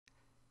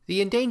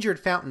The endangered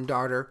fountain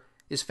darter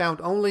is found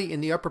only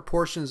in the upper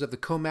portions of the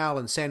Comal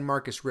and San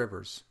Marcos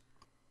rivers.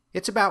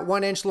 It's about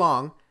 1 inch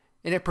long,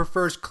 and it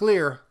prefers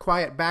clear,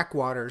 quiet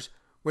backwaters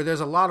where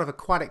there's a lot of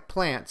aquatic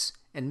plants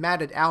and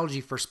matted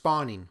algae for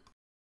spawning.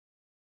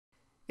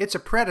 It's a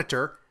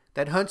predator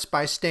that hunts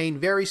by staying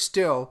very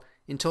still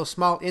until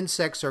small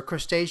insects or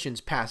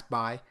crustaceans pass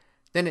by,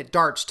 then it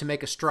darts to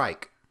make a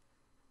strike.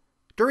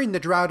 During the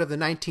drought of the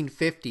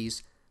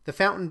 1950s, the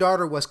fountain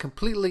darter was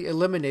completely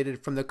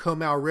eliminated from the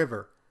Comal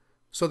River,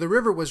 so the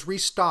river was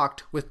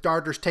restocked with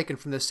darters taken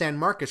from the San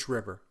Marcos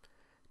River.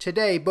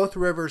 Today, both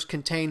rivers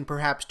contain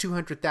perhaps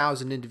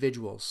 200,000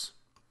 individuals.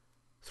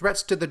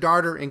 Threats to the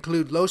darter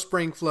include low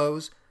spring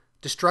flows,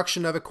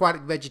 destruction of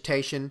aquatic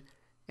vegetation,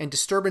 and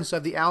disturbance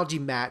of the algae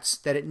mats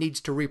that it needs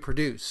to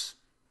reproduce.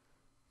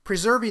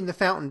 Preserving the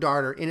fountain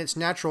darter in its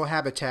natural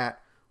habitat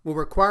will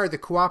require the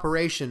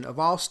cooperation of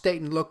all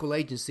state and local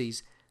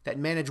agencies that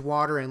manage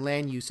water and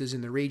land uses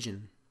in the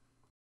region.